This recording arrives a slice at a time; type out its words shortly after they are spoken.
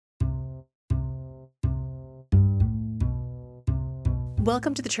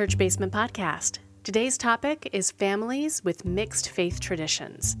Welcome to the Church Basement Podcast. Today's topic is families with mixed faith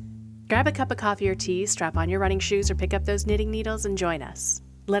traditions. Grab a cup of coffee or tea, strap on your running shoes, or pick up those knitting needles and join us.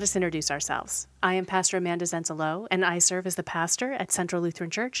 Let us introduce ourselves. I am Pastor Amanda Zenzalo, and I serve as the pastor at Central Lutheran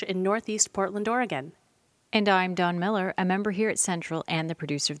Church in Northeast Portland, Oregon. And I'm Dawn Miller, a member here at Central and the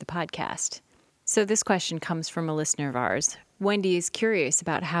producer of the podcast. So this question comes from a listener of ours. Wendy is curious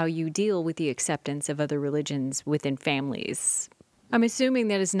about how you deal with the acceptance of other religions within families. I'm assuming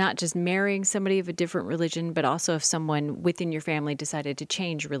that is not just marrying somebody of a different religion, but also if someone within your family decided to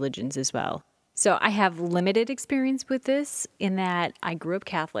change religions as well. So I have limited experience with this in that I grew up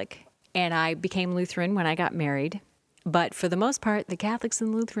Catholic and I became Lutheran when I got married. But for the most part, the Catholics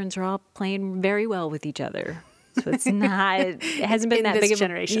and Lutherans are all playing very well with each other. So it's not, it hasn't been that big of a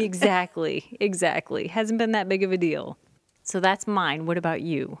generation. Exactly. Hasn't been that big of a deal. So that's mine. What about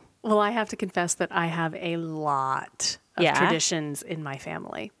you? Well, I have to confess that I have a lot of traditions in my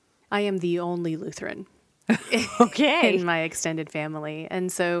family. I am the only Lutheran in my extended family.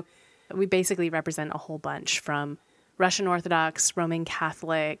 And so we basically represent a whole bunch from Russian Orthodox, Roman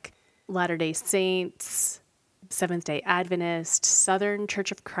Catholic, Latter-day Saints, Seventh-day Adventist, Southern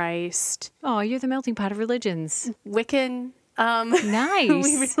Church of Christ. Oh, you're the melting pot of religions. Wiccan. Nice.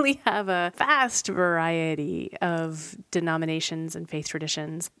 We really have a vast variety of denominations and faith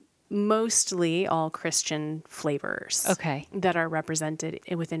traditions, mostly all Christian flavors that are represented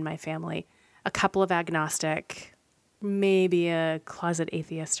within my family. A couple of agnostic, maybe a closet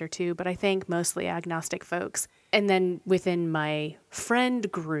atheist or two, but I think mostly agnostic folks. And then within my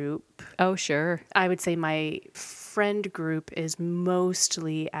friend group, oh, sure, I would say my friend group is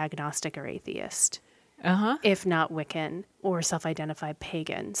mostly agnostic or atheist, if not Wiccan or self-identified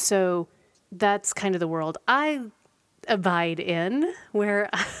pagan. So that's kind of the world I abide in, where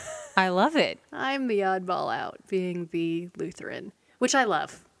I love it. I'm the oddball out, being the Lutheran, which I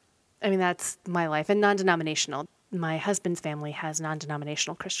love. I mean, that's my life. And non-denominational. My husband's family has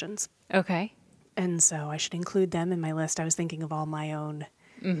non-denominational Christians. Okay. And so I should include them in my list. I was thinking of all my own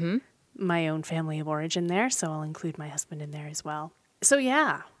family of origin there, so I'll include my husband in there as well. So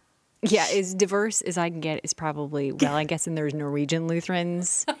yeah. Yeah, as diverse as I can get is probably, well, I guess, and there's Norwegian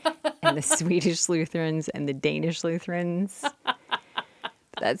Lutherans and the Swedish Lutherans and the Danish Lutherans.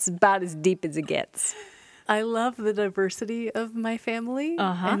 That's about as deep as it gets. I love the diversity of my family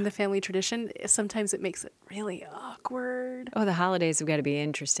and the family tradition. Sometimes it makes it really awkward. Oh, the holidays have got to be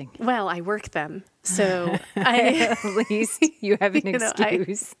interesting. Well, I work them, so at least you have an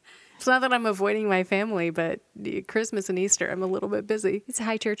excuse. It's not that I'm avoiding my family, but Christmas and Easter, I'm a little bit busy. It's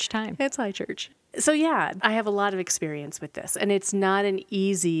high church time. It's high church. So yeah, I have a lot of experience with this, and it's not an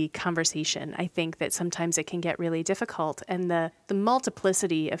easy conversation. I think that sometimes it can get really difficult, and the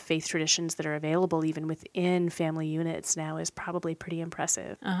multiplicity of faith traditions that are available even within family units now is probably pretty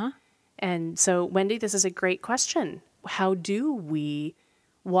impressive. And so, Wendy, this is a great question. How do we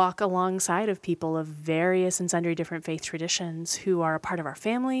walk alongside of people of various and sundry different faith traditions who are a part of our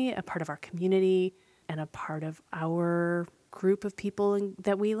family, a part of our community, and a part of our group of people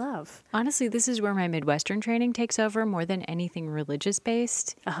that we love? Honestly, this is where my Midwestern training takes over more than anything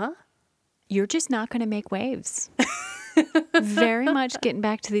religious-based. You're just not going to make waves. Very much getting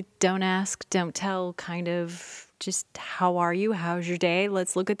back to the don't ask, don't tell kind of just how are you, how's your day,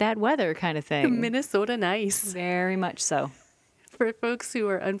 let's look at that weather kind of thing. Minnesota nice. Very much so. For folks who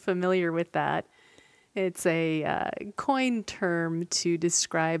are unfamiliar with that, it's a coined term to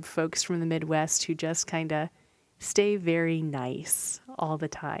describe folks from the Midwest who just kind of stay very nice all the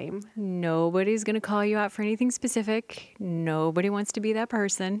time. Nobody's going to call you out for anything specific. Nobody wants to be that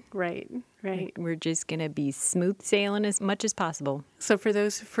person. Right. We're just going to be smooth sailing as much as possible. So for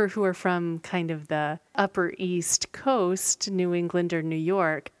those who are from kind of the upper East Coast, New England or New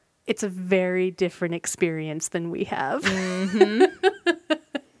York, it's a very different experience than we have.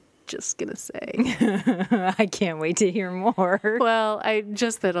 Just gonna say. I can't wait to hear more. Well,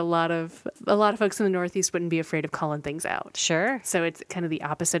 that a lot of folks in the Northeast wouldn't be afraid of calling things out. Sure. So it's kind of the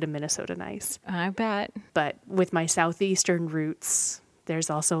opposite of Minnesota nice. I bet. But with my Southeastern roots,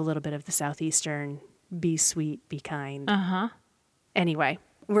 there's also a little bit of the Southeastern be sweet, be kind. Anyway,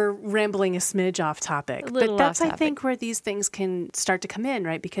 we're rambling a smidge off topic. But that's, I think, where these things can start to come in,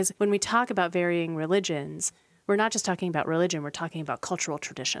 right? Because when we talk about varying religions, we're not just talking about religion, we're talking about cultural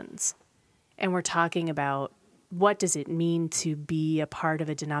traditions. And we're talking about what does it mean to be a part of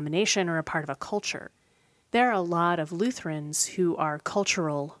a denomination or a part of a culture. There are a lot of Lutherans who are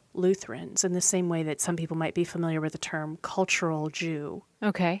cultural Lutherans in the same way that some people might be familiar with the term cultural Jew.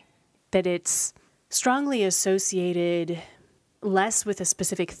 Okay. That it's strongly associated less with a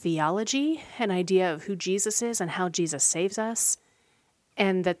specific theology, an idea of who Jesus is and how Jesus saves us,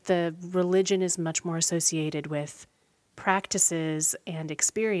 and that the religion is much more associated with practices and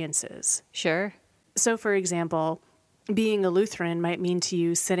experiences. Sure. So, for example, being a Lutheran might mean to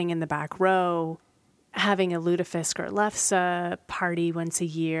you sitting in the back row, having a lutefisk or lefse party once a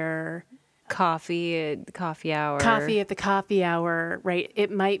year. Coffee at the coffee hour. Coffee at the coffee hour, right?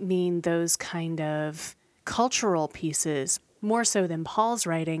 It might mean those kind of cultural pieces, more so than Paul's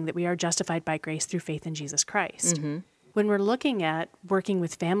writing, that we are justified by grace through faith in Jesus Christ. Mm-hmm. When we're looking at working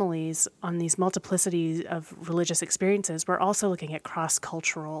with families on these multiplicities of religious experiences, we're also looking at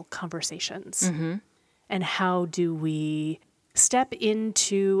cross-cultural conversations. Mm-hmm. And how do we step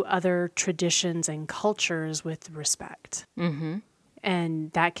into other traditions and cultures with respect? Mm-hmm.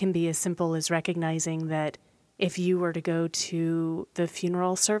 And that can be as simple as recognizing that if you were to go to the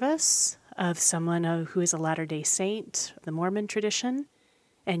funeral service of someone who is a Latter-day Saint, the Mormon tradition,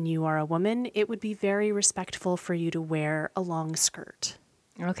 and you are a woman, it would be very respectful for you to wear a long skirt.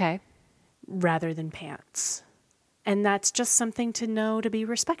 Okay. Rather than pants. And that's just something to know to be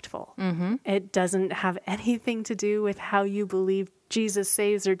respectful. Mm-hmm. It doesn't have anything to do with how you believe Jesus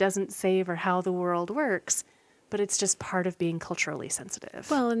saves or doesn't save or how the world works, but it's just part of being culturally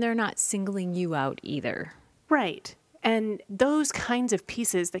sensitive. Well, and they're not singling you out either. Right. And those kinds of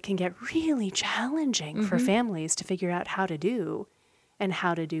pieces that can get really challenging for families to figure out how to do and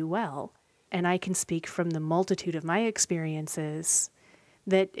how to do well. And I can speak from the multitude of my experiences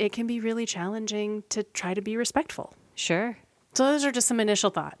that it can be really challenging to try to be respectful. Sure. So those are just some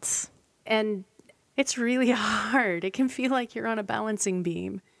initial thoughts. And it's really hard. It can feel like you're on a balancing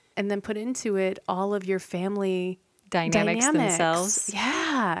beam. And then put into it all of your family dynamics themselves.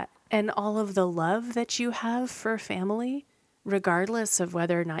 Yeah. And all of the love that you have for family, regardless of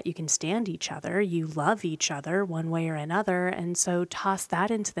whether or not you can stand each other, you love each other one way or another. And so toss that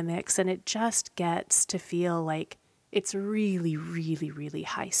into the mix, and it just gets to feel like it's really, really, really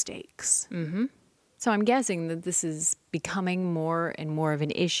high stakes. Mm-hmm. So I'm guessing that this is becoming more and more of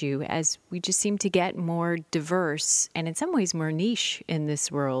an issue as we just seem to get more diverse and in some ways more niche in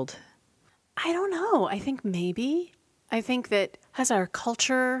this world. I don't know. I think maybe. I think that as our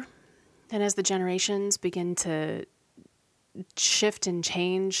culture and as the generations begin to shift and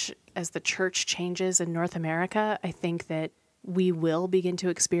change, as the church changes in North America, I think that we will begin to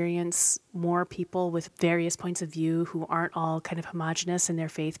experience more people with various points of view who aren't all kind of homogenous in their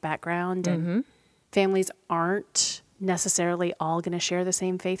faith background. And families aren't necessarily all going to share the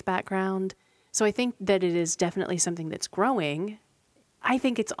same faith background. So I think that it is definitely something that's growing. I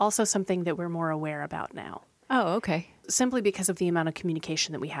think it's also something that we're more aware about now. Oh, okay. Simply because of the amount of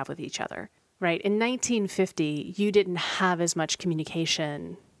communication that we have with each other, right? In 1950, you didn't have as much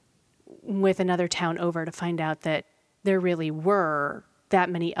communication with another town over to find out that there really were that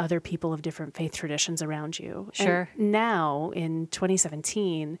many other people of different faith traditions around you. Sure. And now, in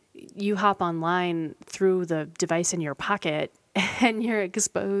 2017, you hop online through the device in your pocket and you're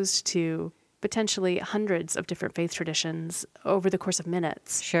exposed to potentially hundreds of different faith traditions over the course of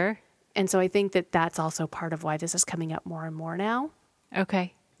minutes. Sure. And so I think that that's also part of why this is coming up more and more now.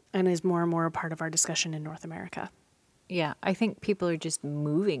 Okay. And is more and more a part of our discussion in North America. Yeah, I think people are just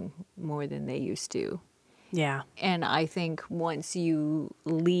moving more than they used to. Yeah. And I think once you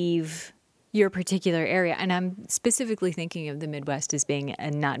leave your particular area, and I'm specifically thinking of the Midwest as being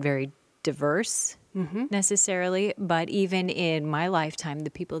not very diverse necessarily, but even in my lifetime, the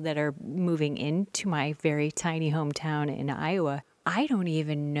people that are moving into my very tiny hometown in Iowa, I don't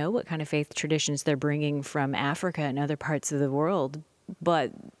even know what kind of faith traditions they're bringing from Africa and other parts of the world,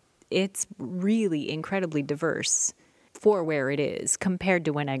 but it's really incredibly diverse for where it is compared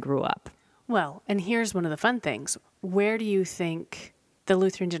to when I grew up. Well, and here's one of the fun things. Where do you think the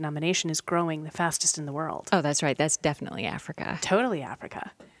Lutheran denomination is growing the fastest in the world? Oh, that's right. That's definitely Africa. Totally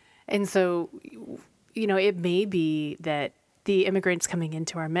Africa. And so, you know, it may be that the immigrants coming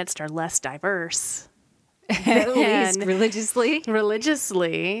into our midst are less diverse, at least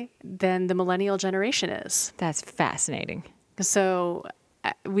religiously, than the millennial generation is. That's fascinating. So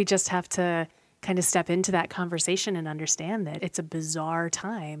we just have to kind of step into that conversation and understand that it's a bizarre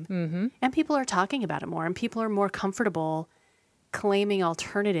time. Mm-hmm. And people are talking about it more, and people are more comfortable claiming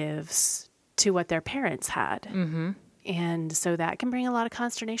alternatives to what their parents had. Mm-hmm. And so that can bring a lot of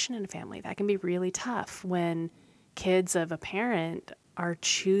consternation in a family. That can be really tough when kids of a parent are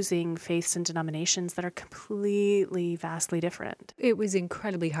choosing faiths and denominations that are completely, vastly different. It was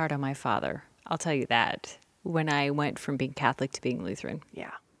incredibly hard on my father, I'll tell you that, when I went from being Catholic to being Lutheran.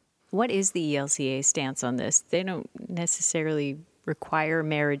 Yeah. What is the ELCA's stance on this? They don't necessarily require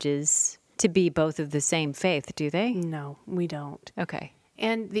marriages to be both of the same faith, do they? No, we don't. Okay.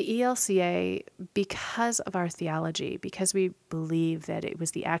 And the ELCA, because of our theology, because we believe that it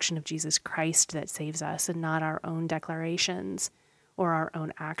was the action of Jesus Christ that saves us and not our own declarations or our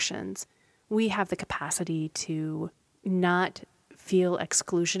own actions, we have the capacity to not feel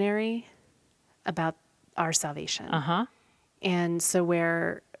exclusionary about our salvation. And so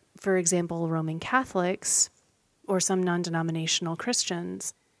where, for example, Roman Catholics or some non-denominational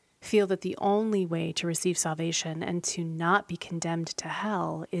Christians feel that the only way to receive salvation and to not be condemned to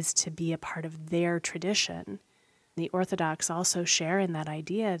hell is to be a part of their tradition, the Orthodox also share in that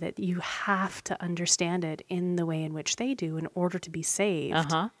idea that you have to understand it in the way in which they do in order to be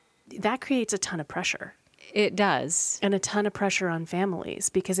saved. That creates a ton of pressure. It does. And a ton of pressure on families,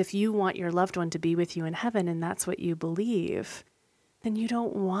 because if you want your loved one to be with you in heaven and that's what you believe, then you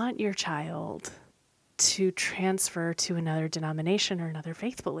don't want your child to transfer to another denomination or another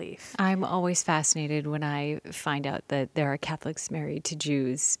faith belief. I'm always fascinated when I find out that there are Catholics married to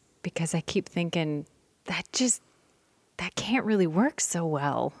Jews, because I keep thinking that can't really work so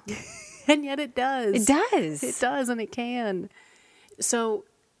well. And yet it does. It does. It does, and it can. So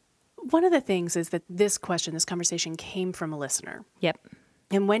one of the things is that this conversation came from a listener. Yep.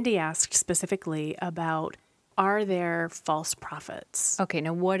 And Wendy asked specifically about, are there false prophets? Okay,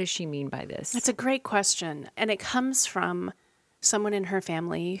 now what does she mean by this? That's a great question. And it comes from someone in her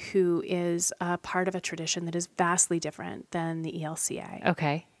family who is a part of a tradition that is vastly different than the ELCA.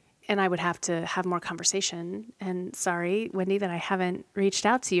 Okay. And I would have to have more conversation. And sorry, Wendy, that I haven't reached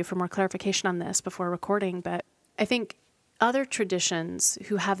out to you for more clarification on this before recording. But I think other traditions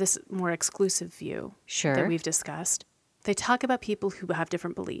who have this more exclusive view that we've discussed, they talk about people who have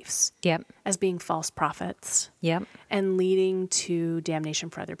different beliefs as being false prophets and leading to damnation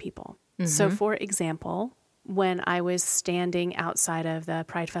for other people. So, for example, when I was standing outside of the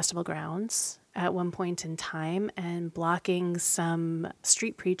Pride Festival grounds at one point in time and blocking some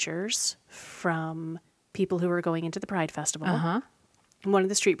street preachers from people who were going into the Pride Festival, one of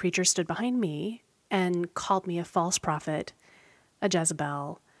the street preachers stood behind me and called me a false prophet, a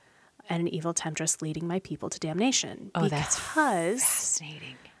Jezebel, and an evil temptress leading my people to damnation. Oh, that's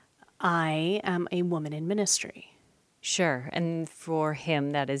fascinating. I am a woman in ministry. Sure. And for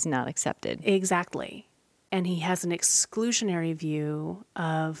him, that is not accepted. Exactly. And he has an exclusionary view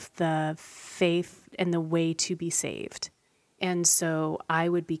of the faith and the way to be saved. And so I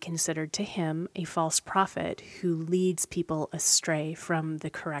would be considered to him a false prophet who leads people astray from the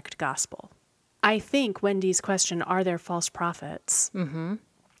correct gospel. I think Wendy's question, are there false prophets,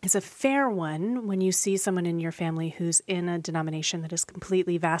 is a fair one when you see someone in your family who's in a denomination that is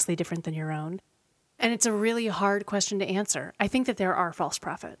completely, vastly different than your own. And it's a really hard question to answer. I think that there are false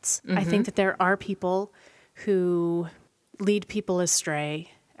prophets. I think that there are people who lead people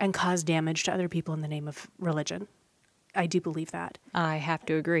astray and cause damage to other people in the name of religion. I do believe that. I have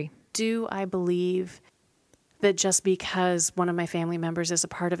to agree. Do I believe that just because one of my family members is a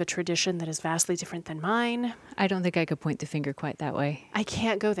part of a tradition that is vastly different than mine? I don't think I could point the finger quite that way. I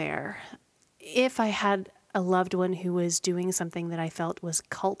can't go there. If I had a loved one who was doing something that I felt was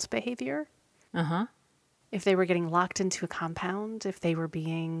cult behavior, if they were getting locked into a compound, if they were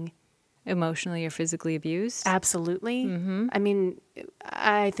being emotionally or physically abused? Absolutely. I mean,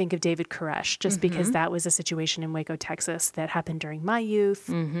 I think of David Koresh, just because that was a situation in Waco, Texas that happened during my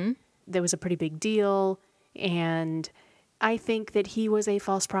youth. There was a pretty big deal. And I think that he was a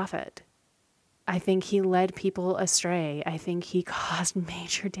false prophet. I think he led people astray. I think he caused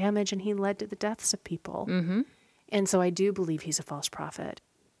major damage and he led to the deaths of people. And so I do believe he's a false prophet.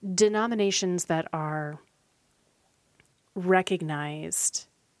 Denominations that are recognized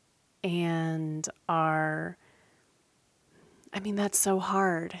and are, I mean, that's so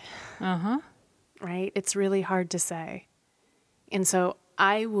hard. Right? It's really hard to say. And so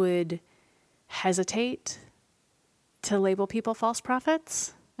I would hesitate to label people false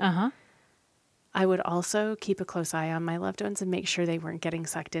prophets. I would also keep a close eye on my loved ones and make sure they weren't getting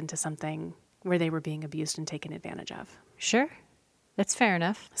sucked into something where they were being abused and taken advantage of. Sure. That's fair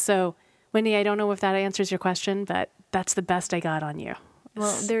enough. So, Wendy, I don't know if that answers your question, but that's the best I got on you.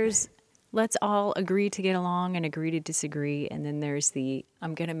 Well, let's all agree to get along and agree to disagree. And then there's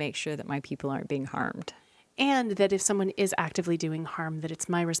I'm going to make sure that my people aren't being harmed. And that if someone is actively doing harm, that it's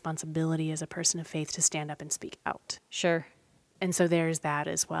my responsibility as a person of faith to stand up and speak out. Sure. And so there's that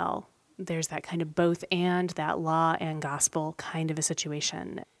as well. There's that kind of both and, that law and gospel kind of a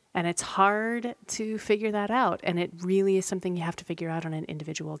situation. And it's hard to figure that out. And it really is something you have to figure out on an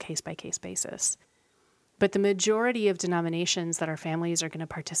individual case-by-case basis. But the majority of denominations that our families are going to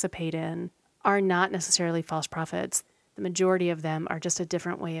participate in are not necessarily false prophets. The majority of them are just a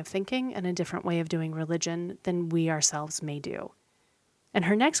different way of thinking and a different way of doing religion than we ourselves may do. And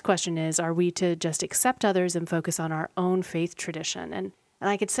her next question is, are we to just accept others and focus on our own faith tradition? And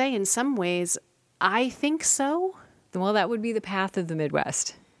I could say in some ways, I think so. Well, that would be the path of the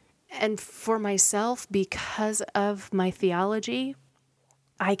Midwest. And for myself, because of my theology,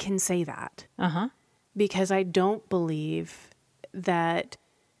 I can say that. Because I don't believe that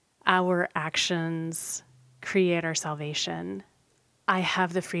our actions create our salvation. I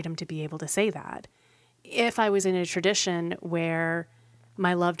have the freedom to be able to say that. If I was in a tradition where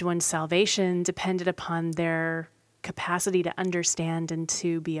my loved one's salvation depended upon their capacity to understand and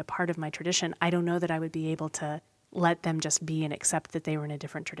to be a part of my tradition, I don't know that I would be able to let them just be and accept that they were in a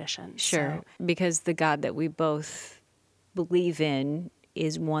different tradition. Sure, because the God that we both believe in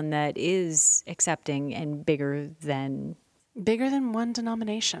is one that is accepting and bigger than one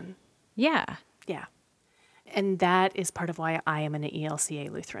denomination. Yeah. Yeah. And that is part of why I am an ELCA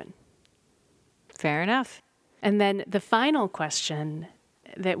Lutheran. Fair enough. And then the final question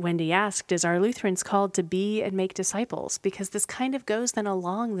that Wendy asked is, are Lutherans called to be and make disciples? Because this kind of goes then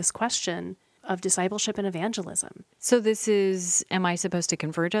along this question of discipleship and evangelism. So this is, am I supposed to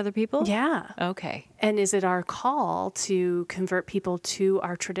convert other people? Yeah. Okay. And is it our call to convert people to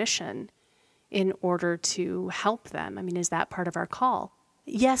our tradition in order to help them? I mean, is that part of our call?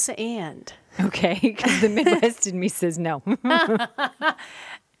 Yes, and. Okay, because the Midwest in me says no.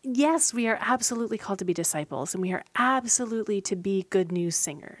 Yes, we are absolutely called to be disciples, and we are absolutely to be good news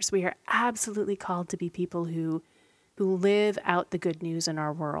singers. We are absolutely called to be people who live out the good news in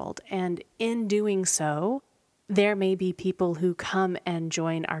our world. And in doing so, there may be people who come and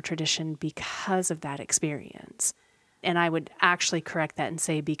join our tradition because of that experience. And I would actually correct that and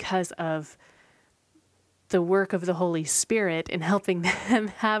say because of the work of the Holy Spirit in helping them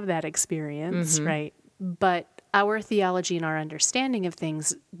have that experience, right? But our theology and our understanding of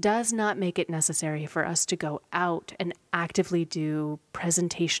things does not make it necessary for us to go out and actively do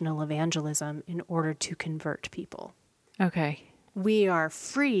presentational evangelism in order to convert people. Okay. We are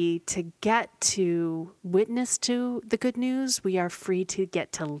free to get to witness to the good news. We are free to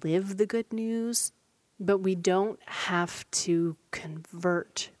get to live the good news, but we don't have to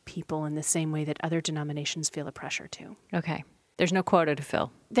convert people in the same way that other denominations feel a pressure to. Okay. There's no quota to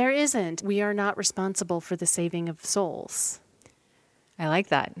fill. There isn't. We are not responsible for the saving of souls. I like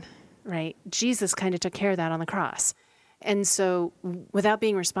that. Right? Jesus kind of took care of that on the cross. And so without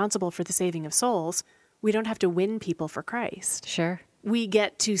being responsible for the saving of souls, we don't have to win people for Christ. Sure. We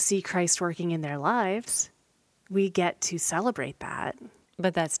get to see Christ working in their lives. We get to celebrate that.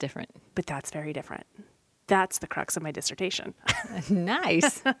 But that's different. But that's very different. That's the crux of my dissertation.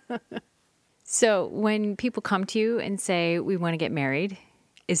 Nice. So when people come to you and say, we want to get married,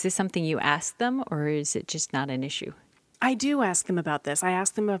 is this something you ask them or is it just not an issue? I do ask them about this. I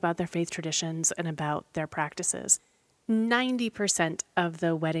ask them about their faith traditions and about their practices. 90% of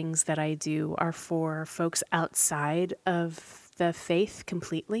the weddings that I do are for folks outside of the faith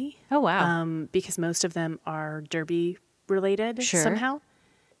completely. Oh, wow. Because most of them are Derby related somehow.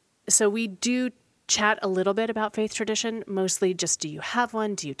 So we do chat a little bit about faith tradition, mostly just, do you have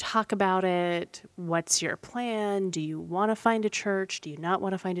one? Do you talk about it? What's your plan? Do you want to find a church? Do you not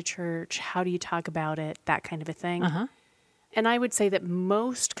want to find a church? How do you talk about it? That kind of a thing. And I would say that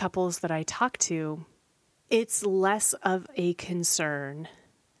most couples that I talk to, it's less of a concern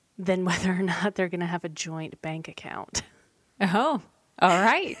than whether or not they're going to have a joint bank account. Oh, all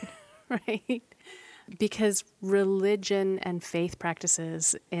right. Right? Because religion and faith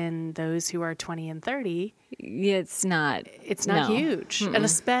practices in those who are 20 and 30, it's not huge, and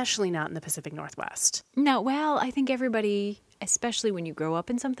especially not in the Pacific Northwest. No, well, I think everybody, especially when you grow up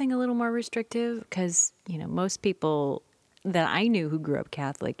in something a little more restrictive, because, most people that I knew who grew up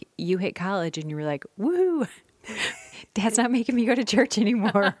Catholic, you hit college and you were like, woohoo, Dad's not making me go to church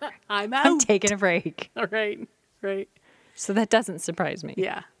anymore. I'm out. I'm taking a break. All right. So that doesn't surprise me.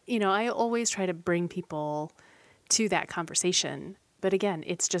 Yeah. I always try to bring people to that conversation. But again,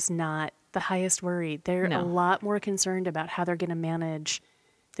 it's just not the highest worry. They're a lot more concerned about how they're going to manage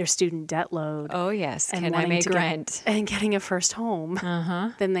their student debt load. Oh, yes. Can I make rent? And getting a first home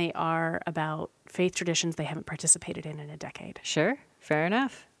than they are about faith traditions they haven't participated in a decade. Sure. Fair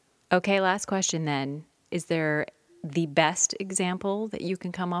enough. Okay, last question then. Is there the best example that you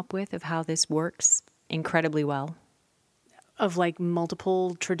can come up with of how this works incredibly well? Of like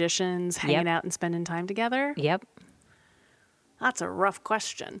multiple traditions hanging out and spending time together? Yep. That's a rough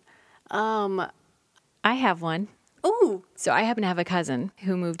question. I have one. Ooh. So I happen to have a cousin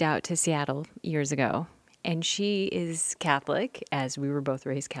who moved out to Seattle years ago, and she is Catholic, as we were both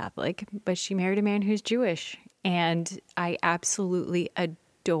raised Catholic, but she married a man who's Jewish. And I absolutely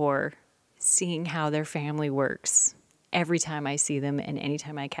adore seeing how their family works. every time I see them and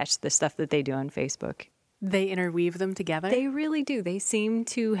anytime I catch the stuff that they do on Facebook. They interweave them together? They really do. They seem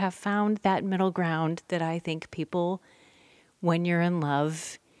to have found that middle ground that I think people, when you're in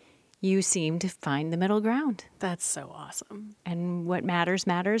love, you seem to find the middle ground. That's so awesome. And what matters,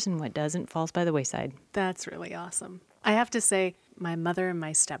 matters, and what doesn't falls by the wayside. That's really awesome. I have to say, my mother and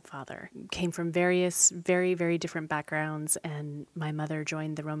my stepfather came from various, very, very different backgrounds, and my mother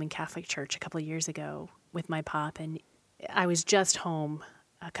joined the Roman Catholic Church a couple of years ago with my pop, and I was just home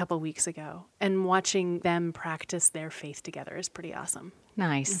a couple of weeks ago, and watching them practice their faith together is pretty awesome.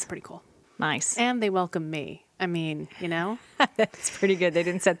 Nice. It's pretty cool. Nice. And they welcome me. I mean, you know? That's pretty good. They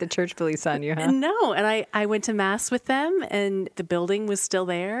didn't set the church police on you, huh? No. And I went to Mass with them, and the building was still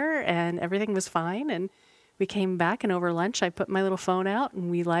there, and everything was fine, and we came back, and over lunch, I put my little phone out,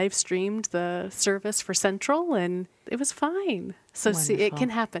 and we live streamed the service for Central, and it was fine. So see, it can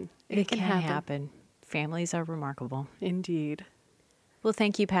happen. It can happen. Families are remarkable. Indeed. Well,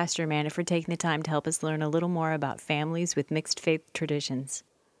 thank you, Pastor Amanda, for taking the time to help us learn a little more about families with mixed faith traditions.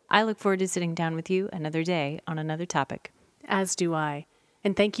 I look forward to sitting down with you another day on another topic. As do I.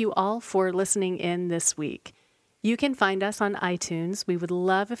 And thank you all for listening in this week. You can find us on iTunes. We would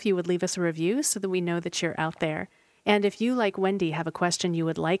love if you would leave us a review so that we know that you're out there. And if you, like Wendy, have a question you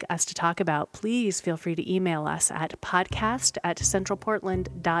would like us to talk about, please feel free to email us at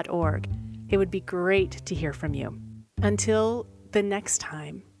podcast@centralportland.org. It would be great to hear from you. Until the next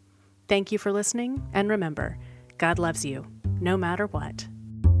time, thank you for listening, and remember, God loves you, no matter what.